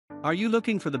Are you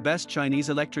looking for the best Chinese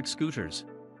electric scooters?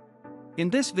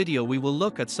 In this video we will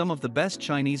look at some of the best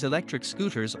Chinese electric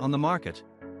scooters on the market.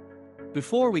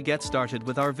 Before we get started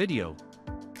with our video,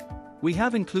 we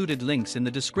have included links in the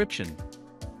description,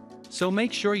 so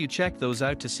make sure you check those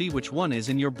out to see which one is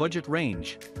in your budget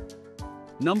range.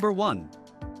 Number 1.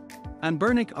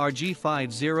 Anbernic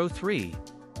RG503.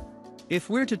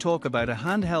 If we're to talk about a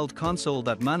handheld console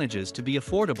that manages to be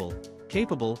affordable,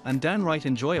 capable and downright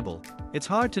enjoyable, it's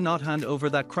hard to not hand over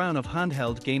that crown of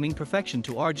handheld gaming perfection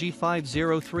to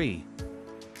RG503.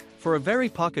 For a very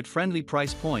pocket-friendly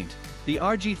price point, the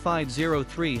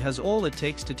RG503 has all it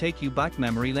takes to take you back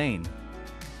memory lane.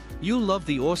 You'll love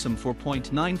the awesome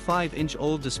 4.95-inch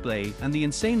OLED display and the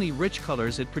insanely rich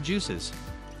colors it produces.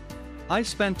 I've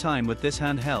spent time with this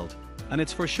handheld, and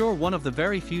it's for sure one of the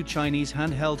very few Chinese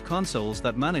handheld consoles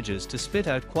that manages to spit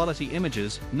out quality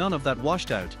images, none of that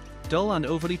washed out, dull and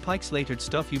overly pixelated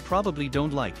stuff you probably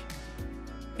don't like.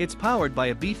 It's powered by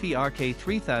a beefy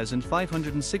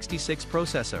RK3566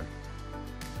 processor.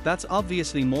 That's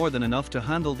obviously more than enough to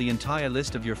handle the entire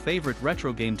list of your favorite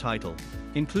retro game title,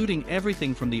 including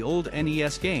everything from the old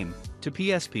NES game, to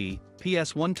PSP,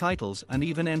 PS1 titles and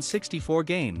even N64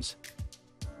 games.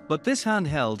 But this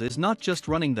handheld is not just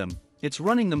running them, it's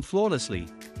running them flawlessly,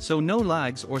 so no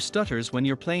lags or stutters when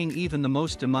you're playing even the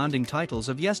most demanding titles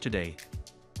of yesterday.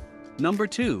 Number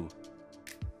 2.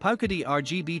 Paucity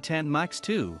RGB10 Max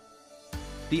 2.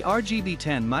 The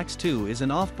RGB10 Max 2 is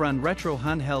an off-brand retro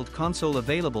handheld console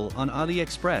available on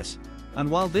AliExpress, and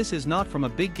while this is not from a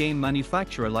big game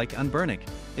manufacturer like Anbernic,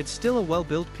 it's still a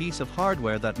well-built piece of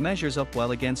hardware that measures up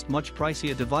well against much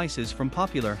pricier devices from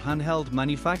popular handheld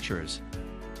manufacturers.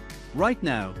 Right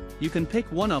now, you can pick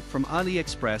one up from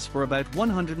AliExpress for about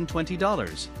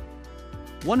 $120.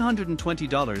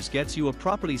 $120 gets you a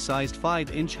properly sized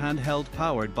 5-inch handheld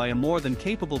powered by a more than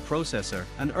capable processor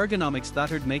and ergonomics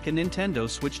that'd make a Nintendo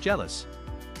Switch jealous.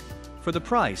 For the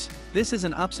price, this is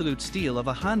an absolute steal of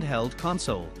a handheld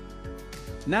console.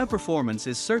 Now, performance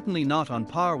is certainly not on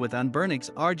par with Anbernic's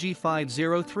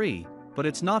RG503, but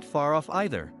it's not far off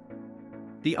either.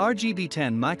 The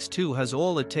RGB10 Max 2 has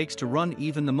all it takes to run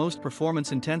even the most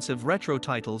performance-intensive retro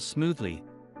titles smoothly.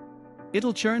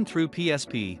 It'll churn through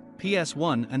PSP,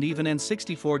 PS1 and even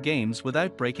N64 games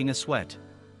without breaking a sweat.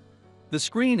 The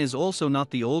screen is also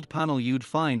not the old panel you'd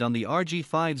find on the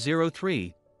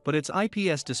RG503, but its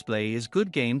IPS display is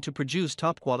good game to produce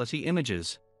top-quality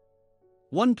images.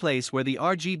 One place where the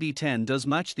RGB10 does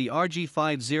match the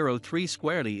RG503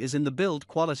 squarely is in the build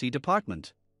quality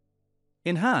department.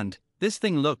 In hand, this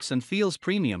thing looks and feels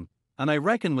premium, and I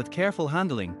reckon with careful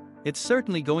handling, it's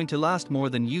certainly going to last more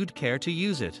than you'd care to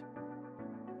use it.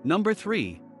 Number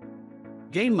 3.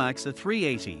 GameMax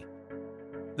A380.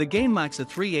 The GameMax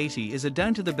A380 is a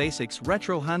down-to-the-basics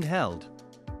retro handheld.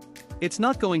 It's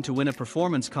not going to win a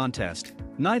performance contest,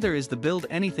 neither is the build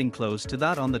anything close to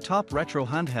that on the top retro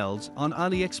handhelds on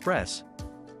AliExpress.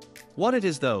 What it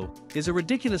is though, is a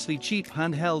ridiculously cheap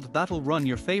handheld that'll run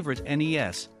your favorite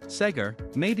NES, Sega,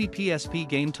 maybe PSP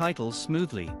game titles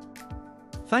smoothly.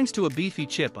 Thanks to a beefy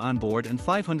chip on board and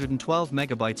 512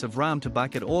 megabytes of RAM to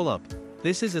back it all up,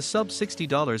 this is a sub-$60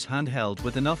 handheld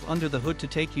with enough under the hood to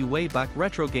take you way back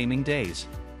retro gaming days.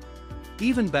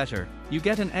 Even better, you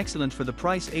get an excellent for the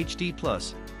price HD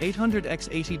Plus, 800x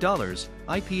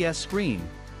 $80, IPS screen.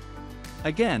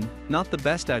 Again, not the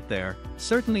best out there,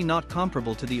 certainly not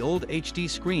comparable to the old HD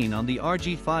screen on the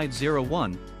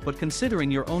RG501, but considering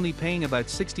you're only paying about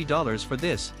 $60 for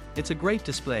this, it's a great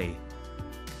display.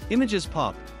 Images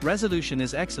pop, resolution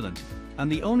is excellent,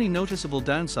 and the only noticeable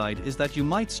downside is that you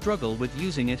might struggle with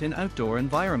using it in outdoor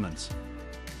environments.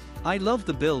 I love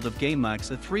the build of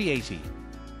GameMax A380.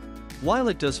 While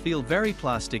it does feel very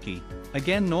plasticky,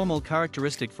 again normal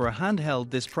characteristic for a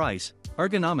handheld this price,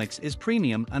 ergonomics is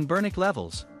premium Anbernic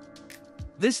levels.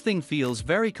 This thing feels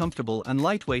very comfortable and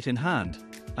lightweight in hand,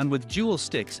 and with dual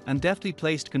sticks and deftly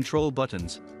placed control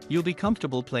buttons, you'll be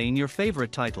comfortable playing your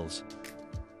favorite titles.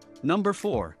 Number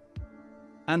 4.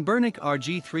 Anbernic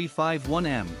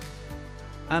RG351M.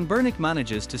 Anbernic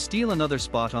manages to steal another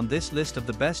spot on this list of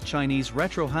the best Chinese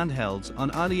retro handhelds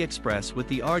on AliExpress with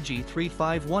the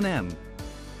RG351M.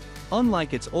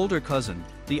 Unlike its older cousin,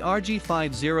 the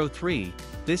RG503,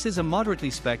 this is a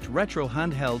moderately spec'd retro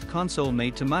handheld console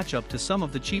made to match up to some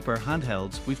of the cheaper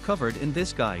handhelds we've covered in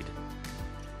this guide.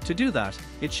 To do that,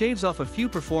 it shaves off a few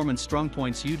performance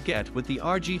strongpoints you'd get with the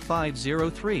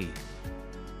RG503.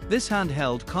 This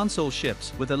handheld console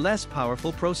ships with a less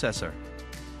powerful processor.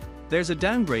 There's a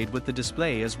downgrade with the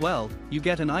display as well, you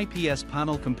get an IPS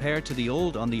panel compared to the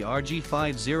old on the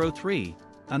RG503,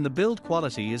 and the build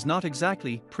quality is not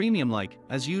exactly premium-like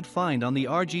as you'd find on the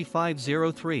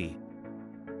RG503.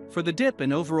 For the dip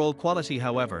in overall quality,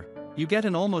 however, you get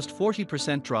an almost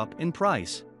 40% drop in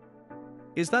price.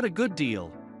 Is that a good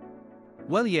deal?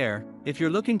 Well, yeah, if you're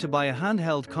looking to buy a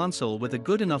handheld console with a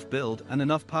good enough build and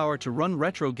enough power to run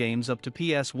retro games up to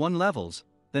PS1 levels,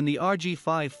 then the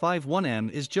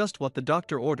RG551M is just what the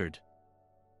doctor ordered.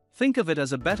 Think of it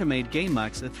as a better made Game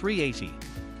Max at 380.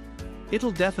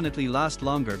 It'll definitely last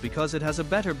longer because it has a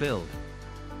better build.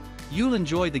 You'll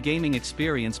enjoy the gaming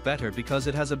experience better because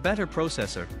it has a better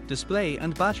processor, display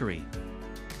and battery.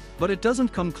 But it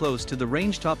doesn't come close to the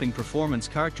range-topping performance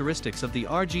characteristics of the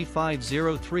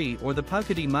RG503 or the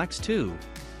Paucity Max 2.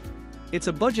 It's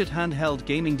a budget handheld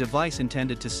gaming device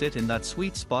intended to sit in that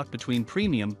sweet spot between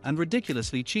premium and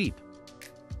ridiculously cheap.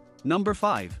 Number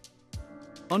 5.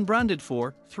 Unbranded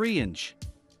 3-inch.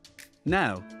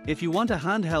 Now, if you want a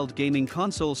handheld gaming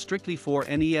console strictly for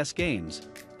NES games,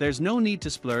 there's no need to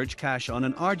splurge cash on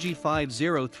an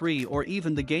RG503 or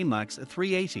even the Game Max at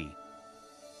 380.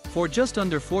 For just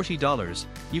under $40,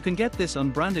 you can get this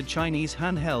unbranded Chinese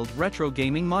handheld retro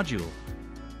gaming module.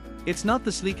 It's not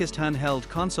the sleekest handheld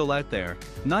console out there,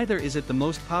 neither is it the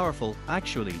most powerful.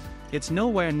 Actually, it's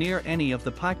nowhere near any of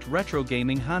the packed retro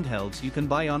gaming handhelds you can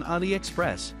buy on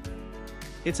AliExpress.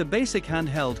 It's a basic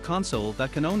handheld console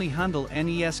that can only handle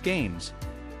NES games.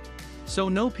 So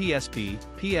no PSP,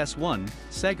 PS1,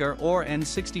 Sega or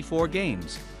N64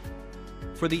 games.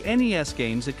 For the NES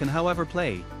games it can however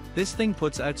play, this thing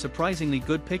puts out surprisingly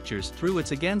good pictures through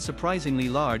its again surprisingly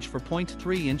large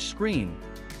 4.3-inch screen.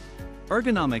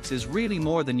 Ergonomics is really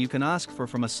more than you can ask for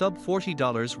from a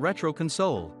sub-$40 retro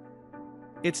console.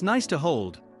 It's nice to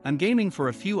hold, and gaming for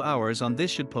a few hours on this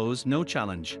should pose no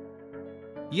challenge.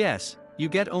 Yes, you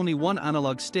get only one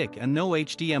analog stick and no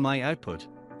HDMI output,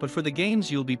 but for the games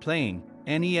you'll be playing,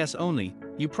 NES only,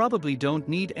 you probably don't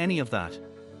need any of that.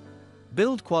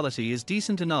 Build quality is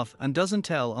decent enough and doesn't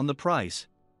tell on the price.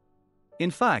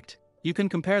 In fact, you can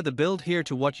compare the build here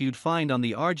to what you'd find on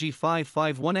the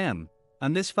RG551M,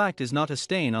 and this fact is not a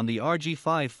stain on the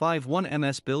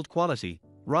RG551M's build quality.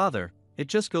 Rather, it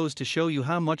just goes to show you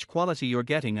how much quality you're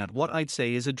getting at what I'd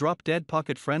say is a drop-dead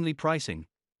pocket-friendly pricing.